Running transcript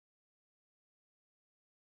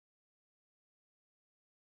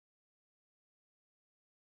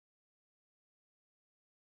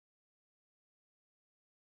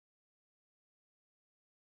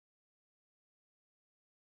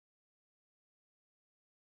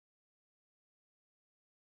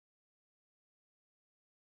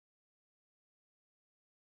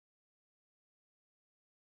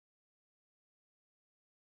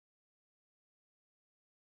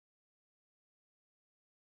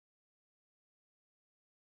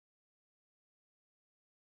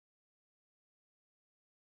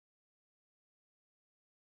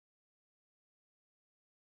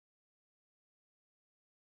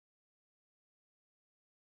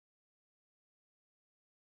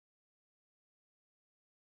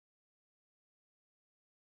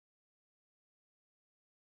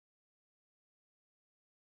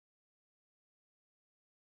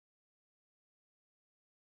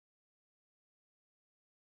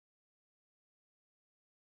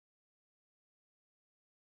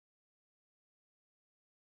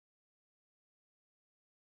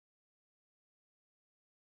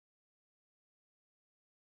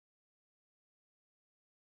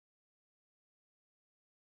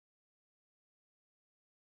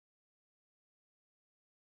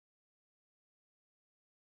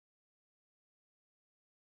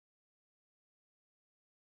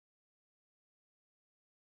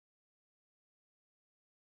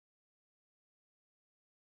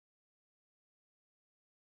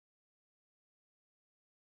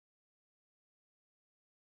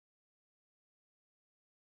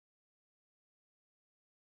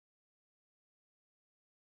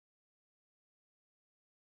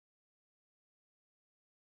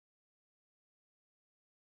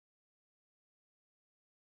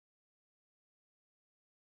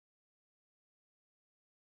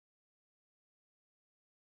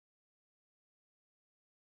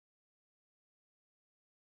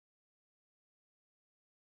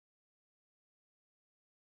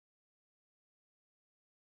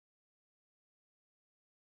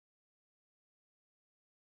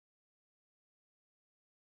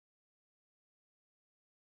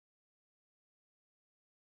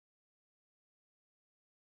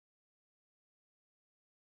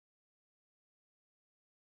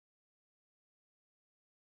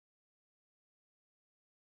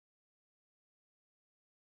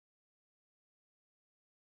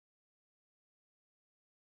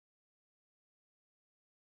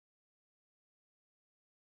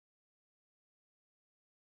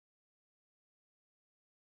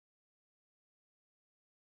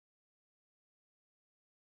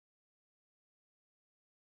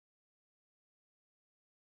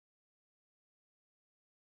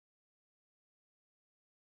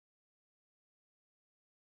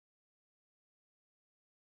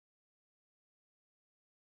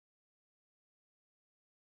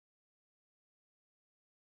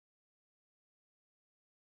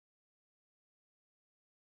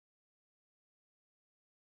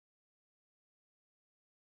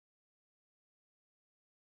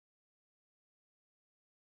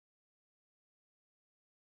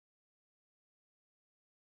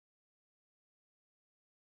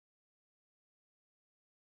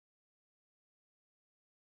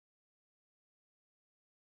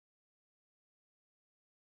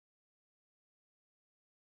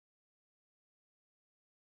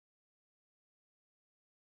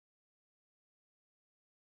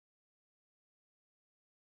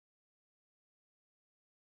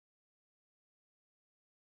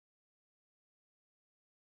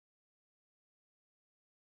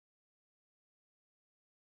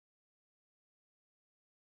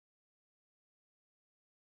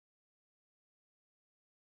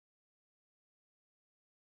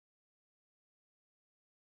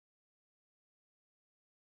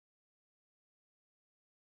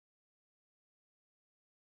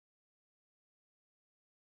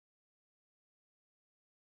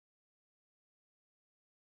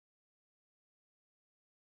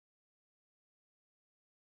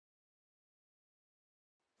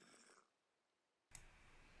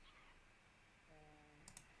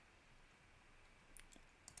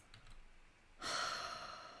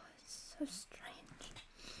So strange.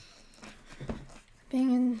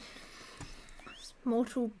 Being in this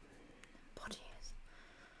mortal body is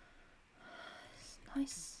a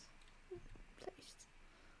nice place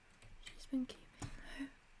she's been keeping,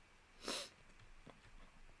 though.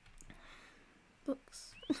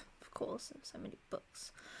 Books. Of course, there's so many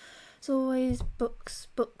books. It's always books,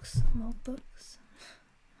 books, more books.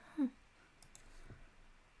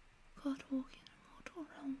 God walking in a mortal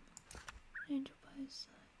realm. Angel by his side.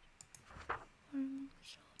 Wearing the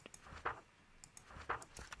shroud.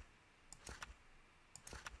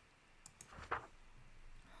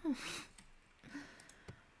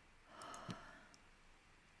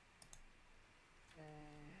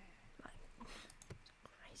 Like,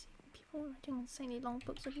 crazy people writing insanely long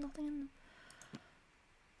books with nothing in them.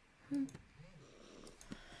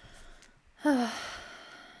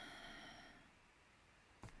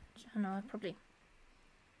 No, I probably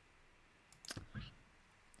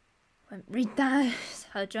won't read that. It's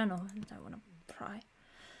her journal. I don't want to pry.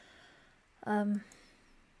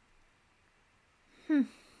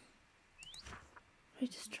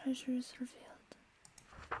 Greatest treasure is revealed.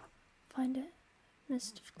 Find it,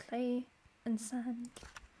 mist of clay and sand,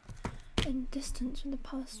 in distance from the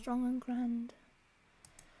past strong and grand.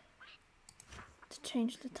 To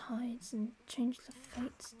change the tides and change the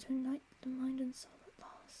fates, to unite the mind and soul at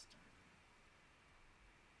last.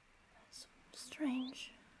 That's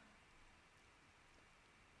strange.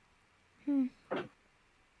 It's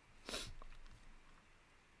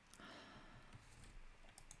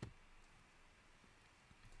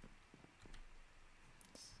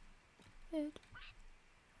weird. I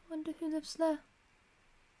wonder who lives there.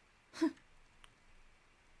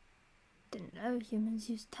 Didn't know humans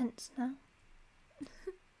use tents now.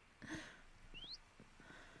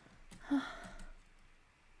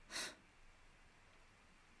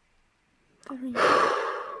 Very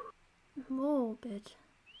morbid.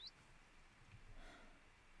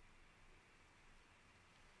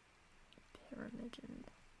 Pyramid and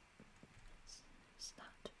is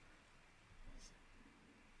that is a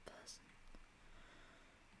person.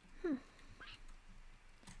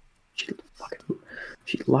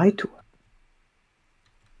 She lied to us.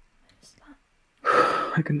 What is that?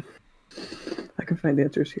 I can find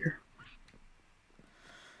answers here.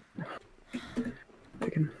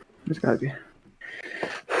 There's gotta be. Who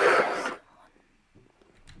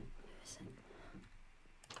is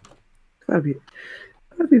it?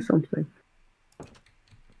 Gotta be something.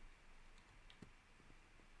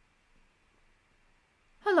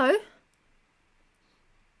 Hello?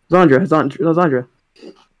 Zandra.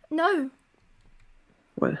 No.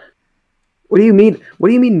 What? What do you mean? What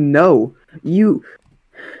do you mean no?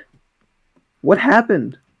 What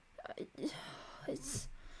happened? It's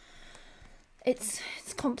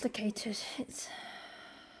complicated.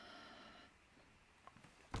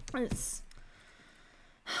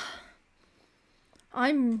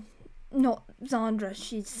 I'm not Zandra.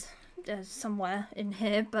 She's somewhere in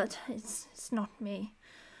here, but it's not me.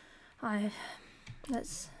 I'm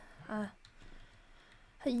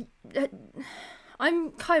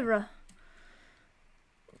Kyrahs.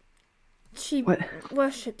 She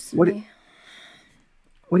worships me.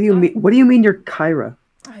 What do you mean? What do you mean you're Kyrahs?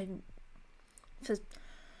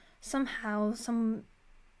 Somehow,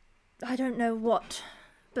 I don't know what,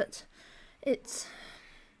 but it's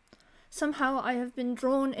somehow I have been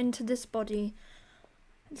drawn into this body,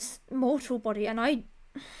 this mortal body, and I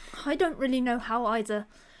don't really know how either.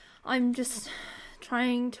 I'm just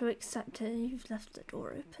trying to accept it. You've left the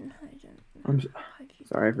door open. I'm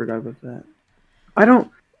sorry, I forgot about that. I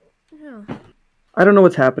don't know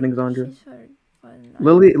what's happening, Zandra. She's very fun.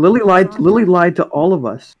 Lily lied to all of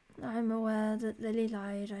us. I'm aware that Lily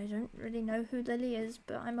lied. I don't really know who Lily is,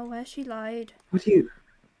 but I'm aware she lied. What do you...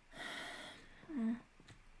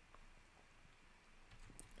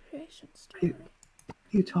 Creation story. What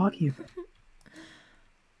are you talking about?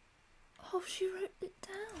 Oh, she wrote it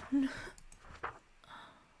down.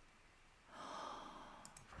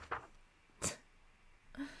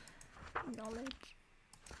 Knowledge.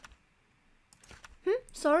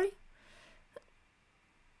 Sorry?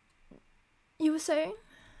 You were saying?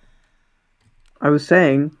 I was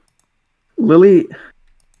saying, Lily,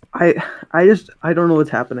 I don't know what's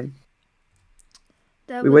happening.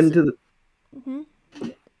 We went into the...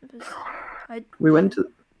 We went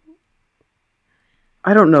to...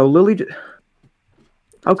 I don't know, Lily...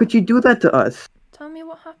 How could you do that to us? Tell me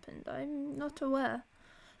what happened. I'm not aware.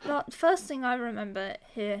 The first thing I remember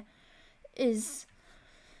here is...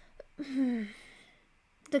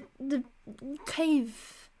 the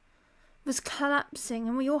cave was collapsing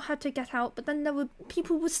and we all had to get out, but then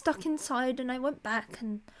people were stuck inside and I went back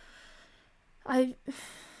and I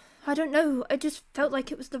don't know. I just felt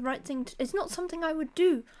like it was the right thing to... It's not something I would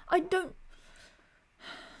do. I don't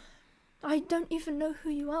even know who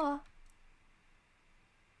you are.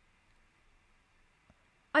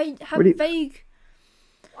 I have vague...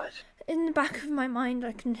 What? In the back of my mind,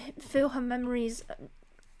 I can feel her memories.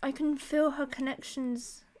 I can feel her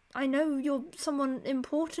connections. I know you're someone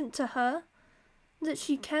important to her. That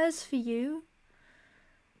she cares for you.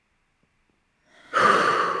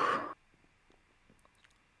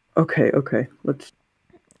 Okay, let's...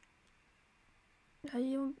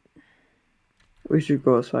 We should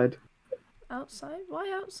go outside. Outside?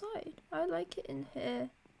 Why outside? I like it in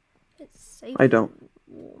here. It's safe. I don't. And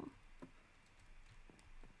warm.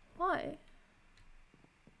 Why?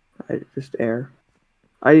 Just air.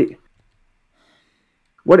 I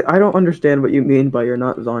don't understand what you mean by you're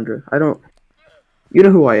not Zandra. I don't... You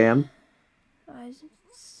know who I am. I'm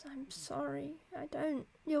sorry. I don't.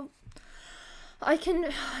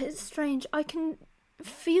 It's strange. I can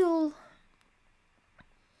feel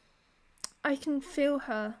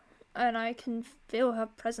her, and I can feel her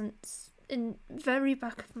presence in very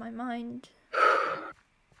back of my mind.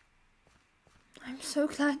 I'm so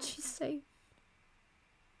glad she's safe.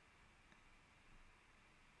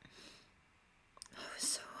 I was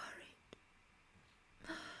so worried.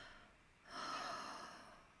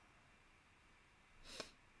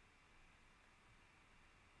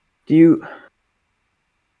 Do you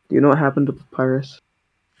know what happened to Kyrahs?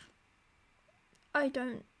 I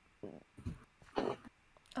don't.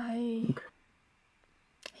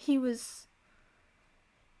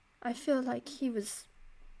 I feel like he was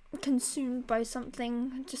consumed by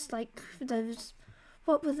something, just like those...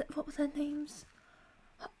 What were their names?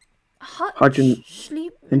 Hutch and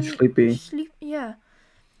Sleepy. Yeah.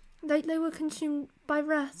 They were consumed by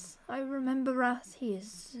Wrath. I remember Wrath.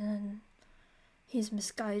 He's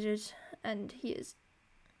misguided, and he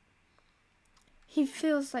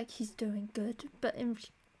feels like he's doing good, but in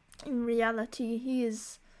reality he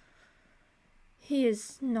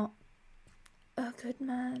is not a good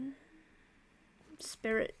man.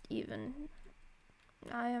 Spirit, even.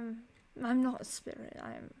 I'm not a spirit.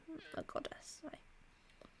 I am a goddess.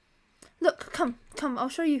 Look, come, I'll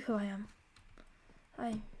show you who I am.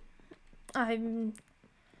 I'm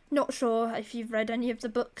not sure if you've read any of the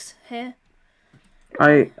books here.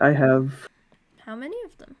 I have. How many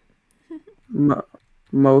of them?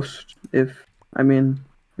 Most, if... I mean,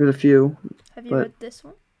 there's a few. Have you read this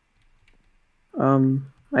one?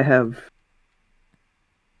 I have.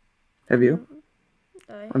 Have you?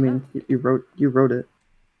 I mean, you wrote it.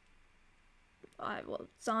 Well,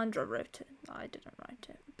 Zandra wrote it. I didn't write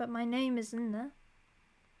it, but my name is in there.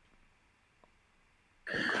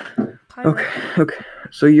 Okay.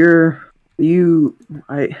 So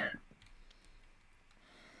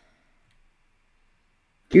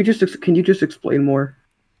can you just explain more?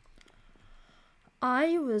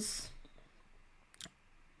 I was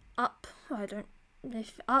up. I don't know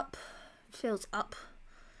if up feels up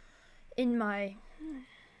in my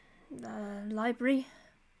library,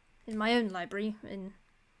 in my own library, in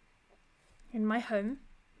my home,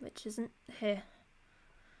 which isn't here.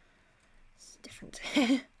 It's different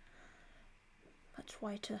here. Much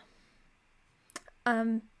whiter.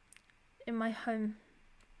 In my home.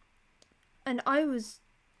 And I was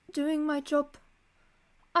doing my job.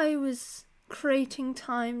 I was creating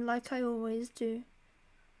time like I always do.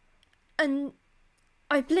 And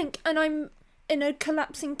I blink and I'm in a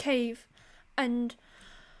collapsing cave, and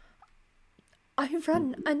I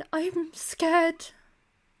run and I'm scared.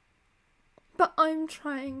 But I'm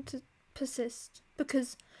trying to persist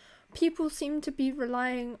because people seem to be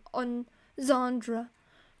relying on Zandra,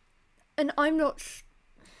 and I'm not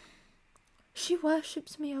she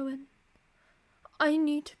worships me, Owen. I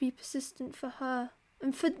need to be persistent for her,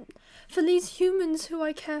 and for these humans who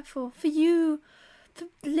I care for you, for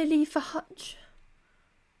Lily, for Hutch.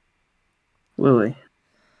 Lily.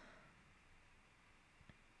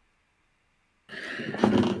 For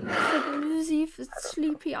Muzi, for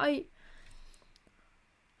Sleepy. I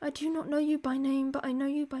do not know you by name, but I know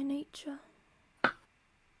you by nature.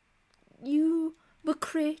 You were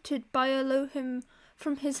created by Elohim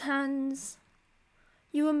from his hands.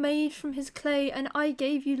 You were made from his clay, and I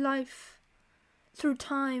gave you life through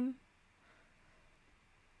time.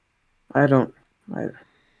 Oh,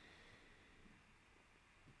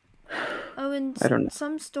 and I don't know.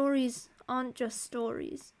 Some stories aren't just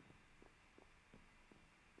stories.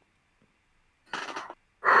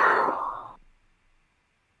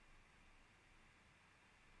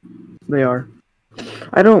 They are.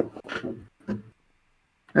 I don't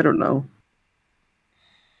know.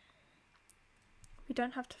 We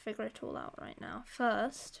don't have to figure it all out right now.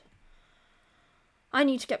 First, I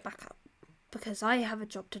need to get back up because I have a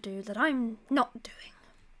job to do that I'm not doing.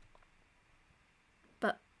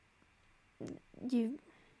 But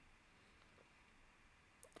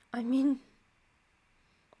I mean,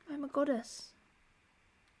 I'm a goddess.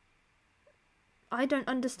 I don't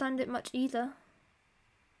understand it much either.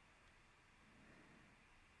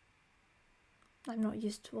 I'm not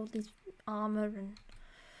used to all these armor and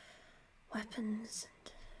weapons,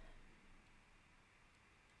 and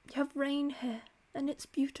you have rain here, and it's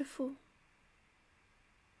beautiful.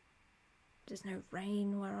 There's no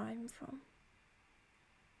rain where I'm from.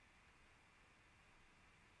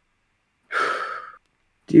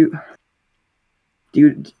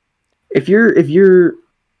 If you're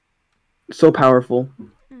so powerful,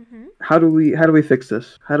 how do we fix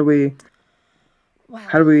this? How do we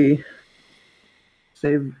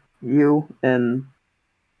save you and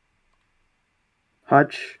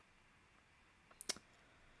Hutch?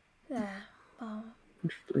 There, well,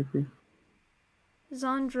 Sleepy.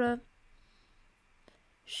 Zandra,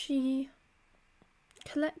 she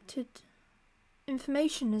collected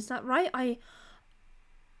information, is that right?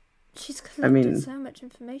 She's collected so much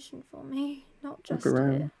information for me, not just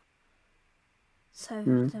here. So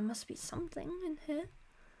there must be something in here.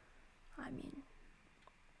 I mean,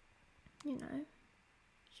 you know,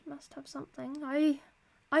 she must have something.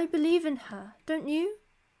 I believe in her, don't you?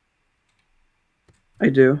 I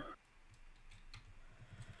do.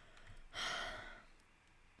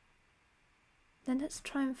 Then let's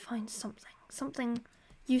try and find something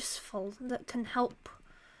useful that can help.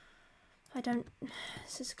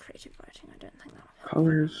 This is creative writing, I don't think that will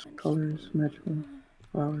help. Colors, magical,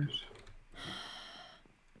 flowers.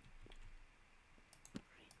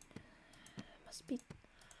 There must be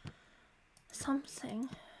something.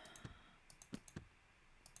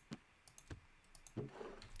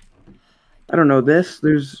 I don't know this.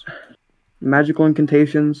 There's magical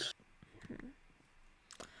incantations.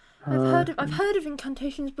 I've heard of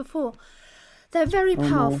incantations before. They're very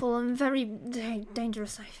powerful and very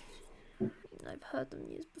dangerous. I've heard them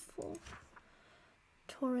used before.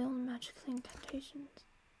 Tutorial and magical incantations.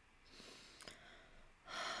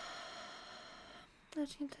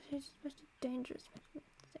 Magic incantations are especially dangerous.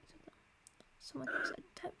 Someone who's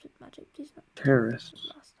attempted magic, please not.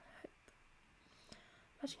 Terrorists.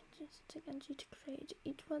 Magic incantations take energy to create.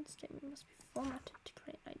 Each word statement must be formatted to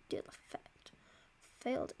create an ideal effect.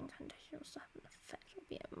 Failed incantation also have an effect will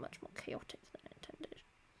be much more chaotic than intended.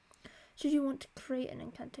 Should you want to create an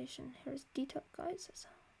incantation, here is detailed guides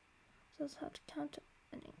as how to counter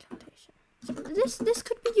an incantation. So this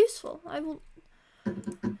could be useful. I will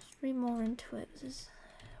just read more into it. I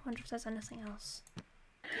wonder if there's anything else.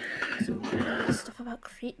 There's stuff about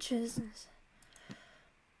creatures and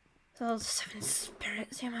all the 7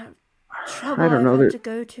 spirits. The amount of trouble I've had to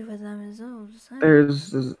go to with them is all.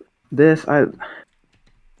 There's this.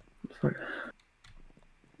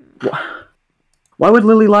 Why would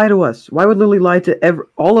Lily lie to us? Why would Lily lie to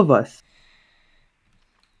all of us?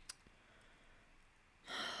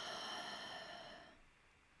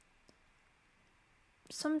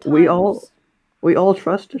 Sometimes we all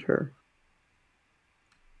trusted her.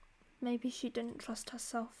 Maybe she didn't trust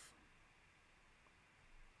herself.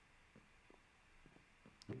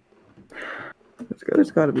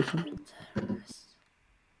 There's got to be something.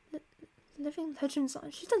 Living legends.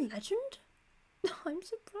 She's a legend? I'm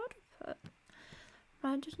so proud of her.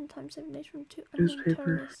 Rounded in time 7 days from 2 unknown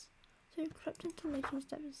terrorists. So you crept into the nation's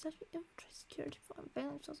depths and successfully infiltrated security for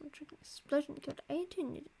unveiling themselves and triggering an explosion that killed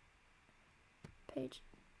 18 page.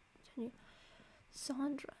 Continue.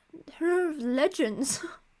 Zandra, hero of legends.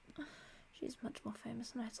 She's much more famous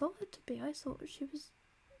than I thought her to be. I thought she was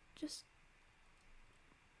just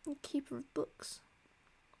a keeper of books.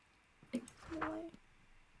 Huh.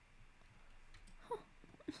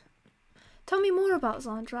 Tell me more about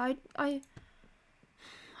Zandra. I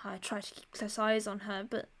try to keep close eyes on her,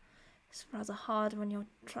 but it's rather hard when you're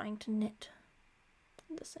trying to knit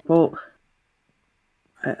at the same time.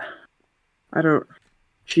 I don't.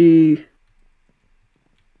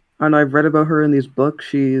 And I've read about her in these books.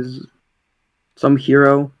 She's some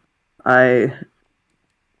hero.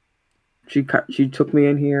 She took me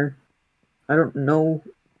in here. I don't know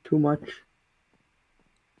too much.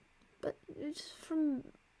 But it's from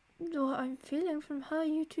what I'm feeling from her,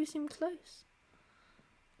 you two seem close.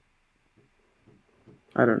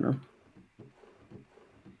 I don't know.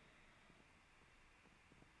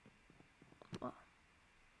 Well,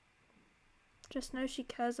 just know she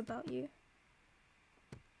cares about you.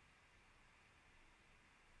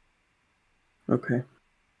 Okay.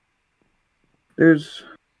 There's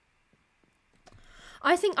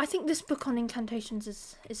I think this book on incantations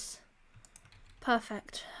is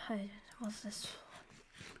perfect. What's this?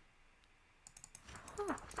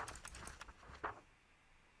 Oh.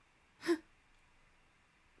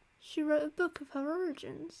 She wrote a book of her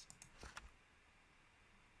origins.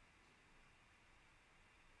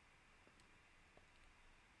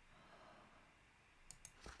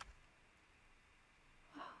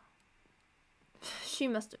 She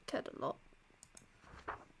must have cared a lot.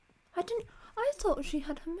 I thought she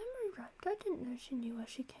had her memory wiped. I didn't know she knew where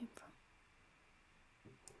she came from.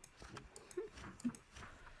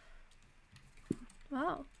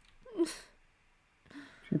 Wow.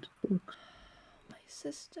 My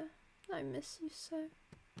sister, I miss you so.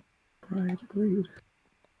 Pride, greed.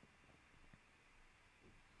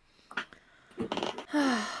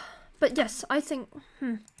 But yes, I think.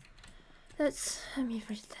 Let me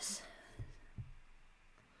read this.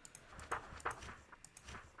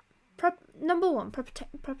 Number 1,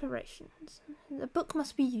 preparations. The book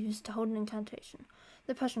must be used to hold an incantation.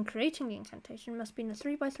 The person creating the incantation must be in a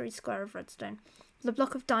 3x3 square of redstone, with a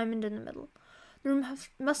block of diamond in the middle. The room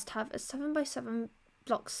must have a 7x7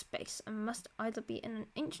 block space, and must either be in an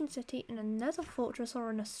ancient city, in a nether fortress, or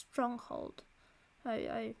in a stronghold.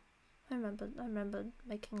 I remember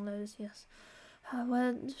making those, yes.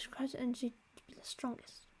 Where describes energy to be the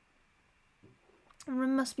strongest. The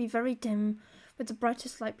room must be very dim, with the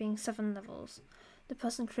brightest light being 7 levels. The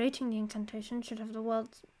person creating the incantation should have the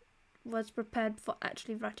words prepared before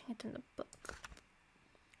actually writing it in the book.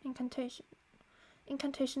 Incantation.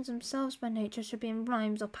 Incantations themselves by nature should be in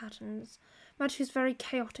rhymes or patterns. Magic is very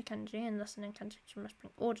chaotic energy, and thus an incantation must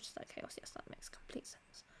bring order to that chaos. Yes, that makes complete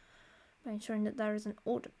sense. By ensuring that there is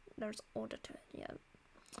order to it, yeah.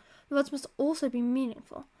 The words must also be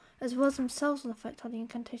meaningful, as words themselves will affect how the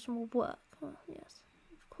incantation will work. Well, yes,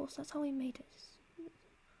 of course, that's how we made it.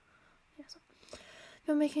 Yes. If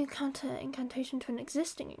you're making a counter incantation to an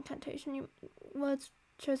existing incantation, words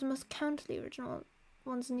chosen must counter the original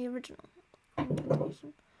ones in the original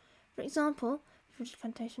incantation. For example, if your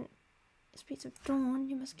incantation speaks of dawn,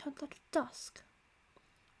 you must count that of dusk.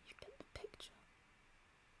 You get the picture.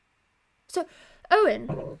 So, Owen,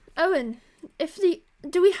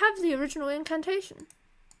 do we have the original incantation?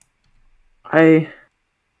 We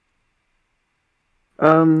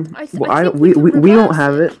don't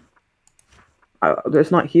have it. It's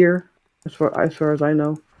not here, as far as I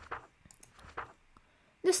know.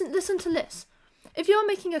 Listen to this. If you are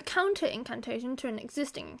making a counter incantation to an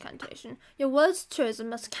existing incantation, your words chosen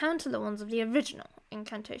must counter the ones of the original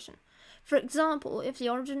incantation. For example, if the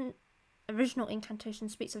original incantation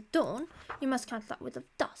speaks of dawn, you must counter that with of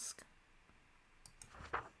dusk.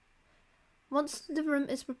 Once the room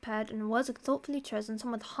is prepared and the words are thoughtfully chosen,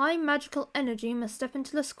 someone with high magical energy must step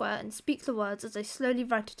into the square and speak the words as they slowly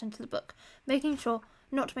write it into the book, making sure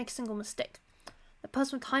not to make a single mistake. The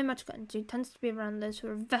person with high magical energy tends to be around those who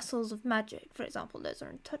are vessels of magic. For example, those who are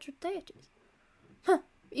in touch with deities.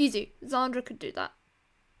 Easy. Zandra could do that.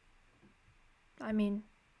 I mean,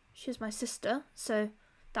 she's my sister, so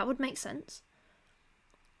that would make sense.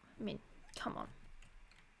 I mean, come on.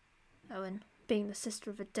 Owen, being the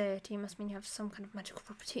sister of a deity must mean you have some kind of magical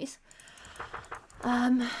properties.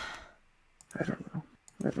 I don't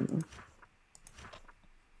know.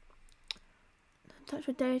 Touch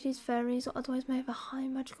with deities, fairies, or otherwise may have a high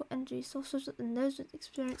magical energy. Sorcerers and those with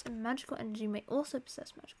experience in magical energy may also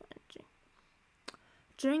possess magical energy.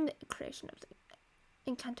 During the creation of the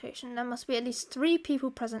incantation, there must be at least 3 people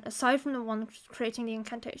present aside from the one creating the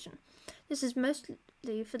incantation. This is mostly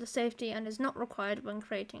for the safety and is not required when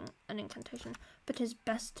creating an incantation, but is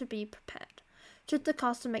best to be prepared. Should the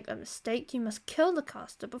caster make a mistake, you must kill the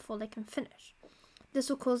caster before they can finish. This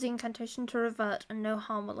will cause the incantation to revert and no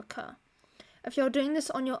harm will occur. If you're doing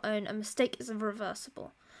this on your own, a mistake is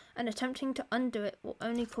irreversible, and attempting to undo it will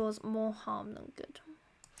only cause more harm than good.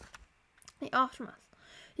 The aftermath.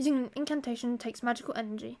 Using an incantation takes magical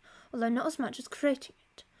energy, although not as much as creating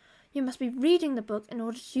it. You must be reading the book in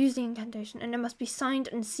order to use the incantation, and it must be signed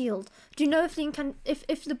and sealed. Do you know if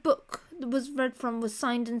the book that was read from was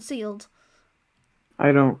signed and sealed?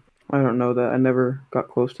 I don't know that. I never got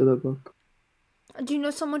close to the book. Do you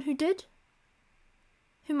know someone who did?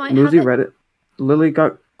 Who might have it? Read it. Lily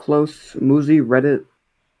got close. Muzi read it.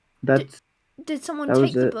 Did someone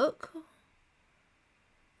take the book?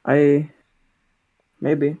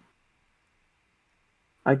 Maybe.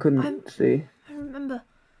 I couldn't see.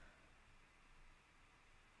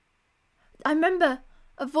 I remember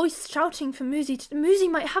a voice shouting for Muzi. Muzi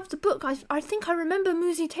might have the book. I think I remember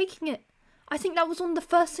Muzi taking it. I think that was one of the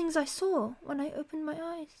first things I saw when I opened my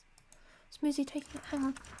eyes. Is Muzi taking it? Hang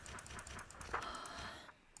on.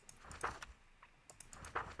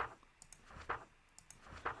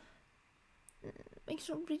 Make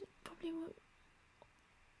sure to read properly.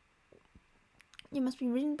 You must be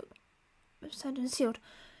reading book said and sealed.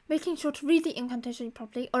 Making sure to read the incantation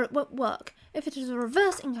properly or it won't work. If it is a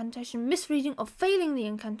reverse incantation, misreading or failing the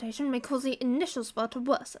incantation may cause the initial spell to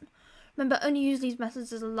worsen. Remember, only use these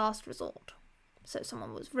methods as a last resort. So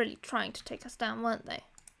someone was really trying to take us down, weren't they?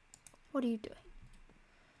 What are you doing?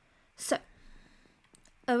 So,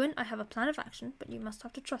 Owen, I have a plan of action, but you must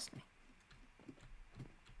have to trust me.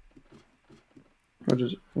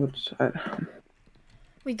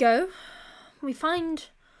 We go, we find...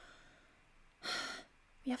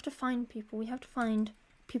 We have to find people. We have to find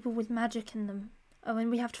people with magic in them. Oh,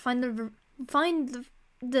 and we have to find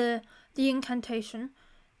the incantation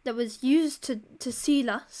that was used to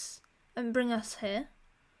seal us and bring us here.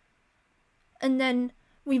 And then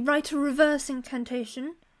we write a reverse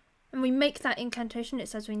incantation, and we make that incantation. It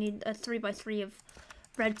says we need a 3x3 of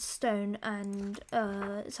red stone and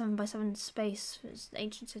 7x7 space. It's an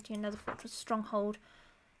ancient city, another fortress, stronghold,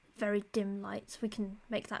 very dim lights. We can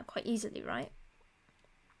make that quite easily, right?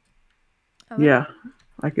 Okay. Yeah,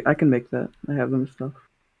 I can make that. I have them stuff.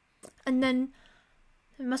 And then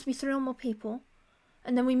there must be 3 or more people.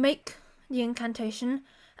 And then we make the incantation.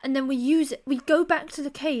 And then we use it. We go back to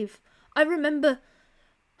the cave. I remember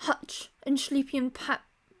Hutch and Sleepy and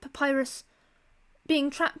Papyrus being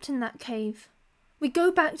trapped in that cave. We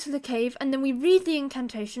go back to the cave and then we read the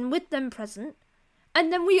incantation with them present.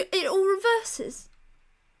 And then it all reverses.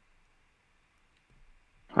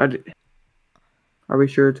 Are we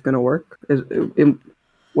sure it's gonna work?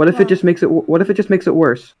 What if it just makes it? What if it just makes it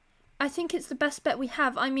worse? I think it's the best bet we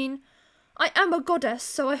have. I mean, I am a goddess,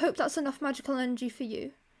 so I hope that's enough magical energy for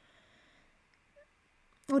you.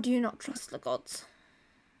 Or do you not trust the gods?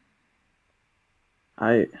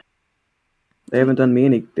 They haven't done me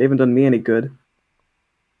any good.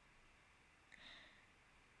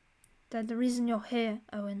 They're the reason you're here,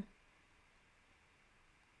 Owen.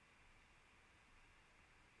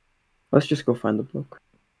 Let's just go find the book.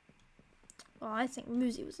 Well, I think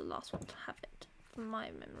Muzi was the last one to have it. From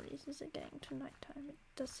my memories, is it getting to night time? It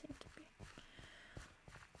does seem to be.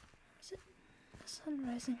 Is it the sun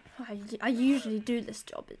rising? I usually do this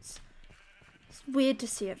job. It's weird to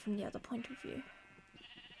see it from the other point of view.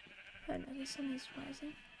 Oh no, the sun is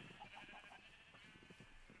rising.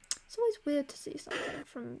 It's always weird to see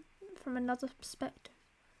something from another perspective.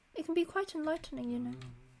 It can be quite enlightening, you know.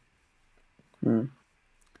 Hmm.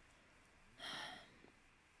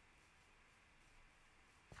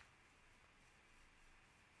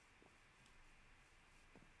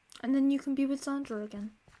 And then you can be with Zandra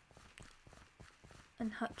again.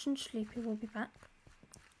 And Hutch and Sleepy will be back.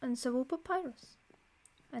 And so will Papyrus.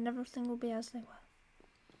 And everything will be as they were.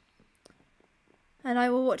 And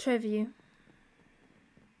I will watch over you.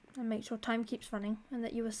 And make sure time keeps running and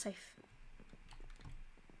that you are safe.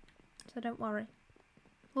 So don't worry.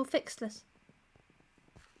 We'll fix this.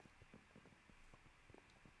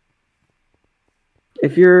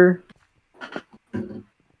 If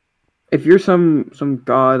you're some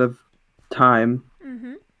god of time,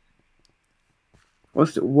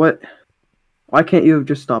 why can't you have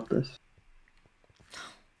just stopped this?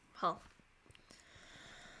 Well,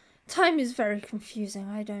 time is very confusing.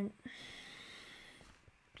 I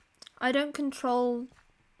don't control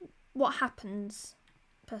what happens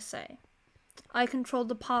per se. I control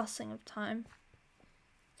the passing of time.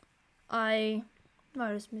 Where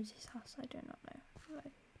is Moosey's house? I do not know.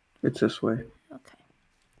 It's this way. Okay.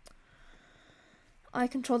 I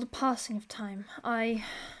control the passing of time. I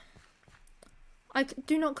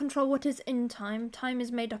do not control what is in time. Time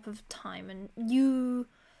is made up of time, and you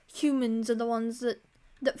humans are the ones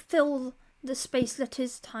that fill the space that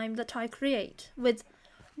is time that I create with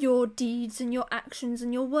your deeds and your actions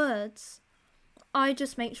and your words. I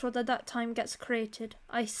just make sure that time gets created.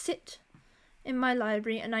 I sit in my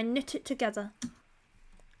library and I knit it together.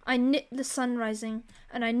 I knit the sun rising,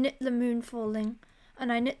 and I knit the moon falling,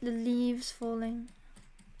 and I knit the leaves falling,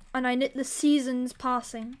 and I knit the seasons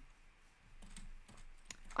passing.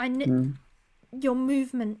 I knit your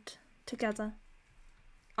movement together.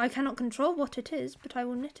 I cannot control what it is, but I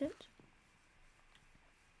will knit it.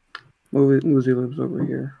 Muzi lives over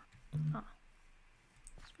here. Ah.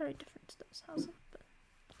 It's very different to those houses, but...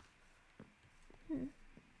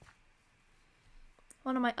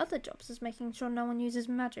 One of my other jobs is making sure no one uses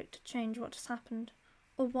magic to change what has happened,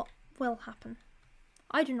 or what will happen.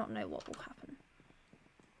 I do not know what will happen,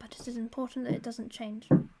 but it is important that it doesn't change.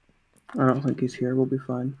 I don't think he's here. We'll be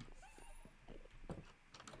fine.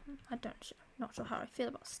 Not sure how I feel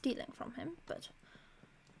about stealing from him, but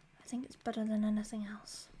I think it's better than anything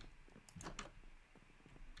else.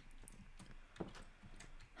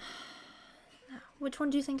 Now, Which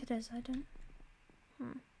one do you think it is? I don't...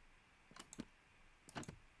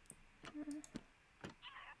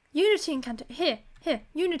 Unity incantation. Here.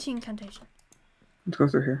 Unity incantation. Let's go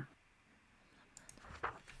through here.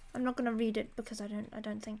 I'm not gonna read it because I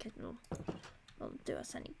don't think it will do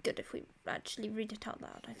us any good if we actually read it out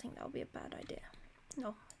loud. I think that would be a bad idea.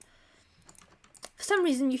 No. For some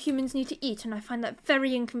reason, you humans need to eat, and I find that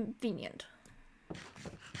very inconvenient.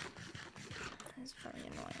 It's very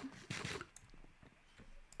annoying.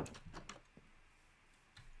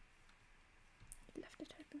 Left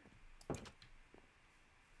it open.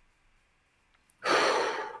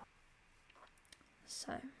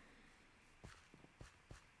 So.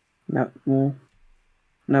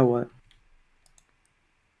 Now what?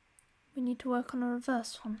 We need to work on a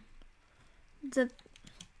reverse one.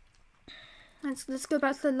 Let's go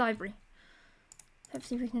back to the library.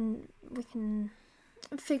 Hopefully we can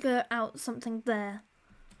figure out something there.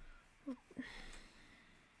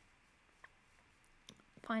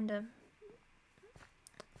 Find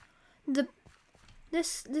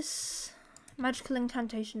this magical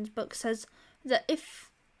incantations book says that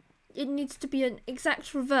if it needs to be an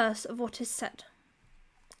exact reverse of what is said.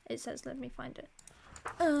 It says, let me find it.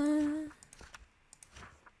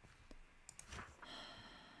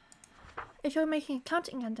 If you're making a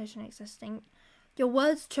counter incantation existing, your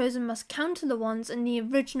words chosen must counter the ones in the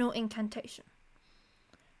original incantation.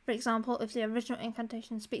 For example, if the original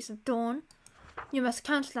incantation speaks of dawn, you must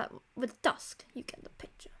counter that with dusk. You get the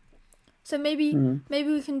picture. So maybe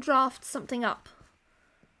we can draft something up.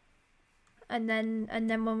 And then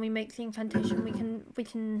when we make the incantation, we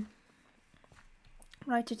can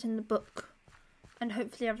write it in the book, and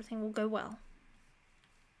hopefully everything will go well.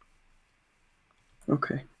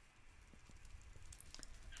 Okay.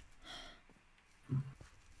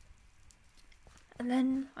 And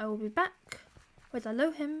then I will be back with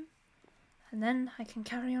Elohim, and then I can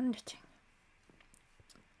carry on knitting.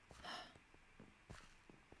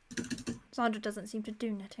 Zandra doesn't seem to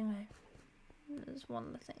do knitting. That's one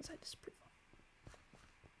of the things I disapprove of.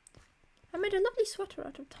 I made a lovely sweater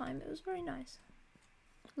out of time. It was very nice.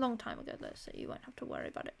 Long time ago though, so you won't have to worry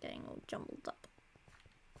about it getting all jumbled up.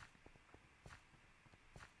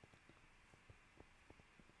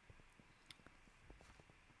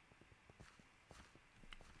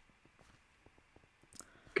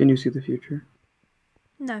 Can you see the future?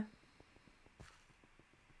 No.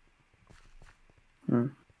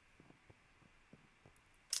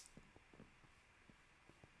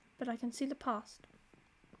 But I can see the past.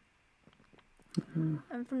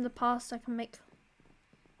 And from the past I can make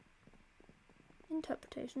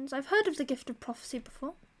interpretations. I've heard of the gift of prophecy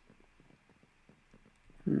before.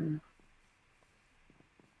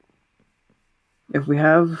 If we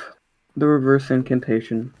have the reverse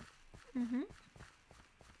incantation,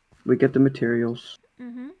 we get the materials.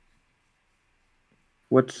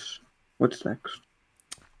 What's next?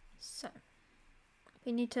 So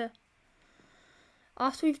we need to,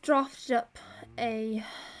 after we've drafted up a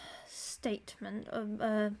statement of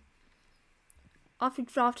after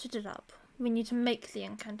we've drafted it up, we need to make the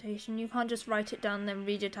incantation. You can't just write it down and then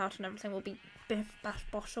read it out and everything will be biff bash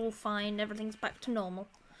bosh, all fine, everything's back to normal.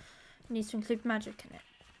 It needs to include magic in it.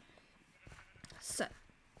 So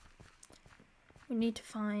we need to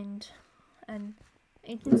find an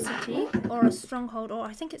ancient city or a stronghold, or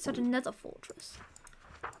I think it said a nether fortress.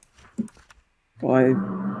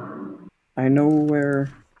 Well, I know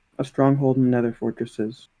where a stronghold and nether fortress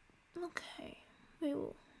is. Okay, we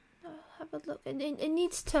will have a look. It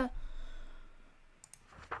needs to,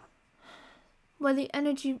 where the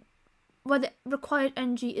required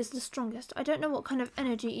energy is the strongest. I don't know what kind of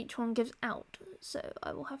energy each one gives out, so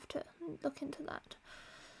I will have to look into that.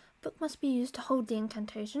 Book must be used to hold the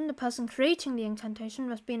incantation. The person creating the incantation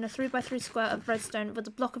must be in a 3x3 square of redstone with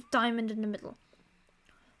a block of diamond in the middle.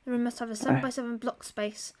 The room must have a 7x7 block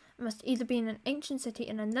space and must either be in an ancient city,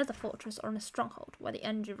 in a nether fortress, or in a stronghold where the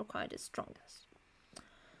energy required is strongest.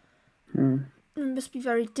 The room must be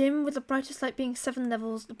very dim, with the brightest light being 7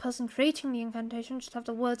 levels. The person creating the incantation should have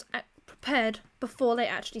the words prepared before they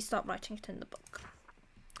actually start writing it in the book.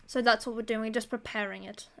 So that's what we're doing. We're just preparing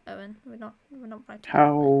it, Owen. We're not writing.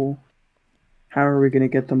 How are we going to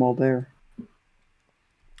get them all there?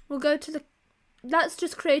 We'll go to the. That's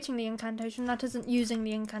just creating the incantation. That isn't using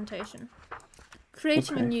the incantation.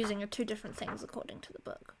 Creating and using are two different things according to the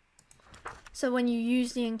book. So when you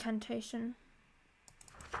use the incantation,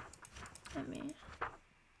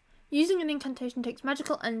 using an incantation takes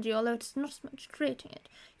magical energy, although it's not as much creating it.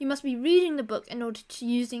 You must be reading the book in order to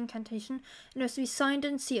use the incantation. It must be signed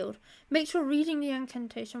and sealed. Make sure reading the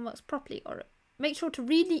incantation works properly, or make sure to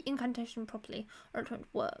read the incantation properly, or it won't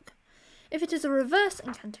work. If it is a reverse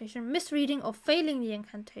incantation, misreading or failing the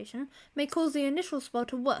incantation may cause the initial spell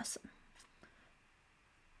to worsen.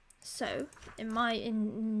 So,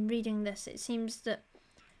 in reading this, it seems that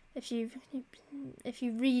if you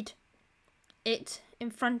read it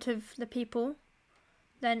in front of the people,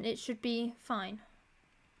 then it should be fine.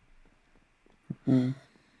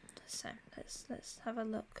 So let's have a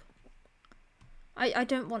look. I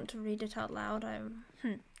don't want to read it out loud. I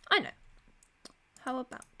know. How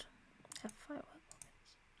about have firework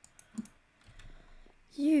rockets?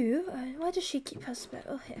 You. Where does she keep her spell?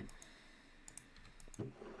 Oh, here.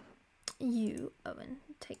 You, Owen,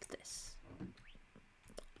 take this,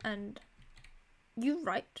 and you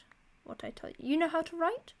write what I tell you. You know how to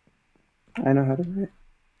write? I know how to write.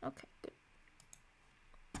 Okay,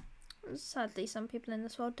 good. Sadly, some people in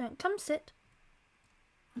this world don't. Come sit.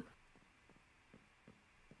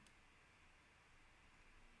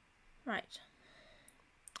 Right.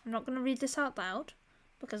 I'm not going to read this out loud,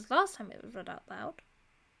 because last time it was read out loud,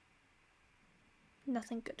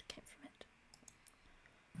 nothing good came from it.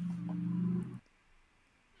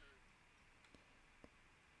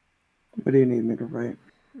 What do you need me to write?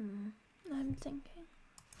 I'm thinking.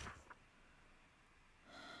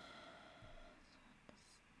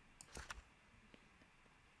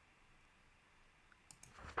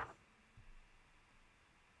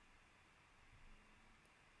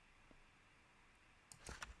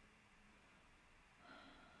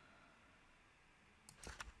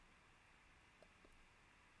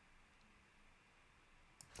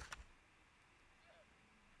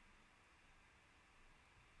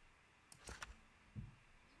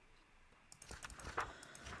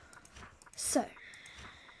 So,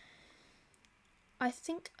 I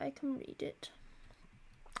think I can read it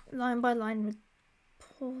line by line with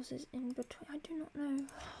pauses in between. I do not know.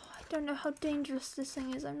 I don't know how dangerous this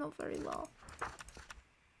thing is. I'm not very well.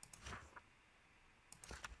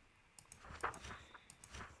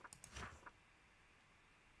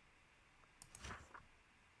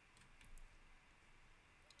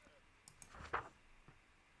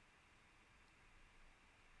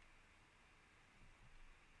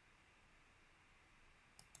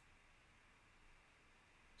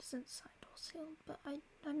 Isn't signed or sealed, but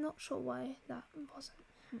I'm not sure why that wasn't.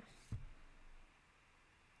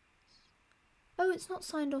 Oh, it's not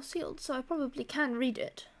signed or sealed, so I probably can read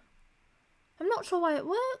it. I'm not sure why it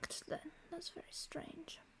worked then. That's very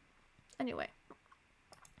strange. Anyway,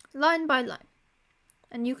 line by line.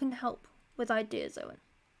 And you can help with ideas, Owen.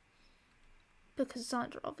 Because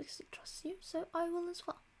Zandra obviously trusts you, so I will as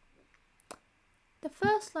well. The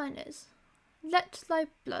first line is, let thy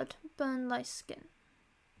blood burn thy skin.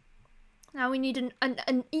 Now we need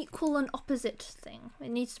an equal and opposite thing.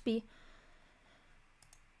 It needs to be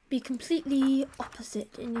completely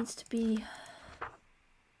opposite. It needs to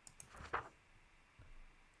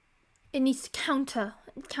counter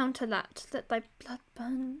that. Let thy blood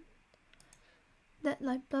burn. Let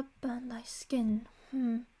thy blood burn thy skin.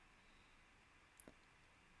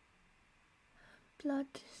 Blood.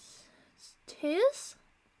 Tears?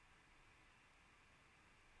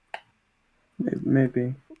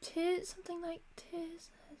 Maybe. Tears, something like tears.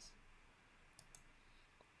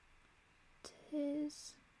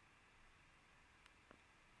 Tears.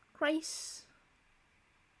 Grace.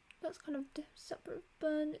 That's kind of separate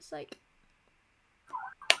burn. It's like,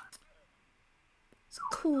 it's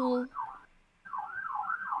cool.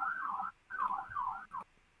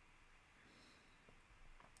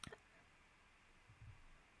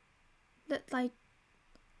 Let thy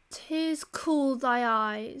tears cool thy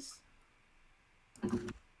eyes.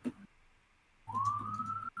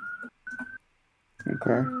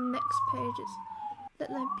 Okay. Next page is, let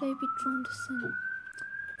thy blade be drawn to sin.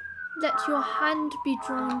 Let your hand be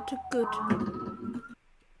drawn to good.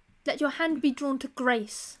 Let your hand be drawn to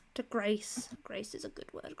grace. To grace. Grace is a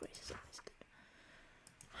good word. Grace is always good.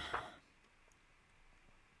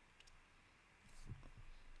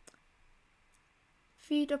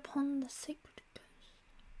 Feed upon the sacred ghost.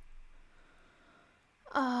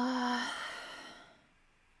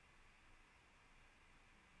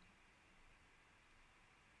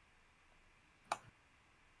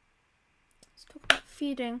 Let's talk about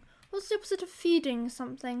feeding. What's the opposite of feeding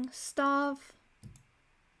something? Starve.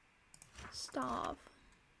 Starve.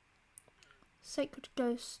 Sacred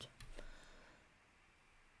ghost.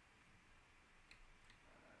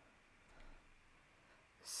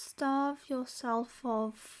 Starve yourself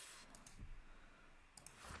of.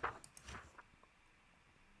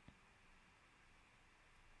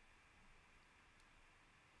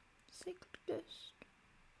 Sacred ghost.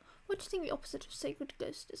 What do you think the opposite of sacred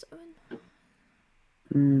ghost is, Owen?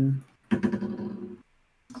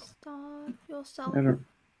 Starve Starve yourself I don't.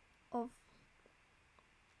 of.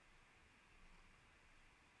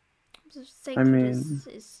 I Sacred mean,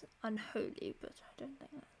 is unholy, but I don't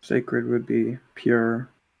think that. Sacred would be pure,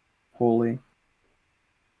 holy.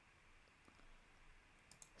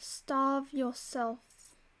 Starve yourself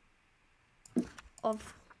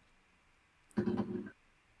of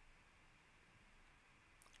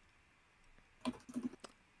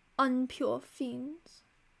unpure fiends.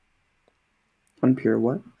 Unpure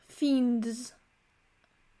what? Fiends.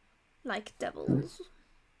 Like devils.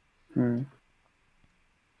 Hmm.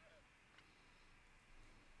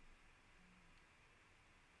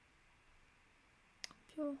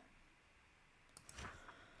 Pure.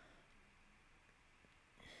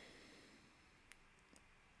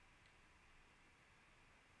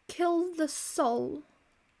 Kill the soul.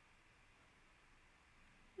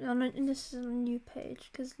 And this is a new page,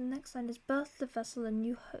 because the next line is birth the vessel a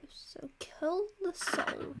new host. So kill the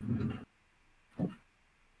soul.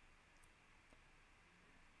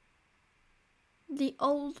 The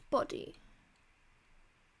old body.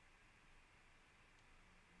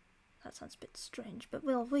 That sounds a bit strange, but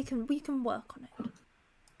we can work on it.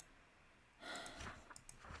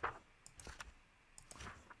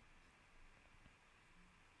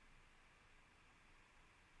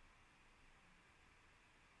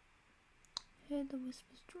 Hear the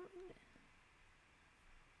whispers drawing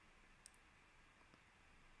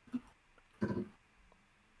near.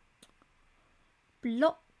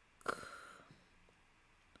 Block.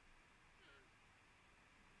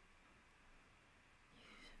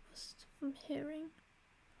 From hearing.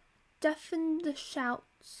 Deafen the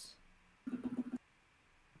shouts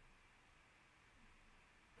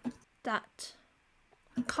that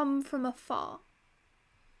come from afar.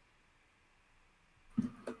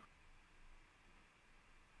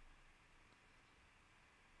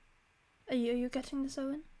 Are you getting this,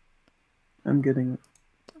 Owen? I'm getting it.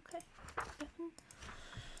 Okay.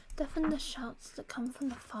 Deafen the shouts that come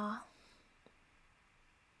from afar.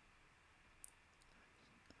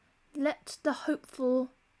 Let the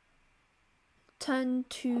hopeful turn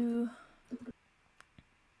to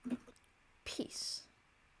peace.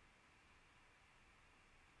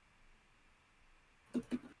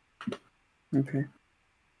 Okay.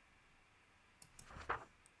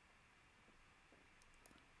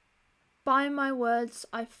 By my words,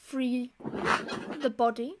 I free the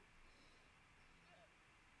body.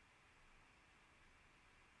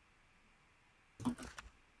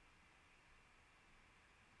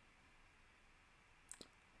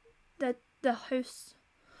 The host.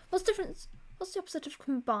 What's the difference? What's the opposite of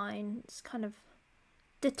combine? It's kind of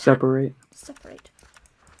Separate. Separate.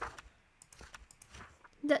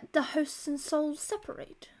 That the hosts and souls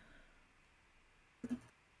separate.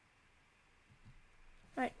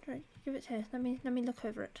 Right. Give it here. Let me look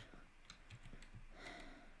over it.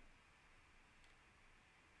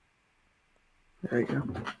 There you go.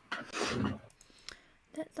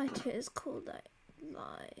 Let thy tears cool thy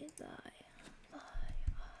eyes.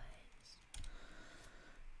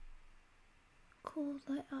 Cool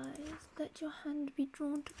thy eyes. Let your hand be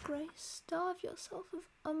drawn to grace. Starve yourself of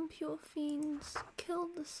impure fiends. Kill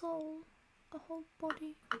the soul, a whole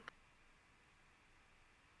body.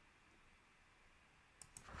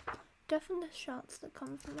 Deafen the shouts that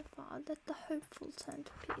come from afar. Let the hopeful turn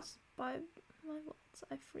to peace. By my words,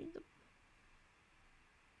 I free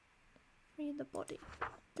the body.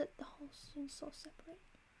 Let the whole soul separate.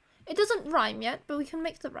 It doesn't rhyme yet, but we can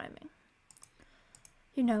make the rhyming.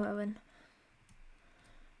 You know, Owen.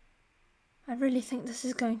 I really think this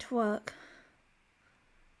is going to work.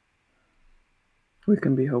 We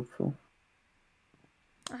can be hopeful.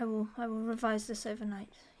 I will revise this overnight.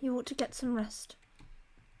 You ought to get some rest.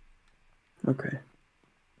 Okay.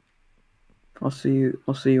 I'll see you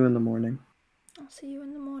in the morning. I'll see you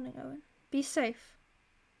in the morning, Owen. Be safe.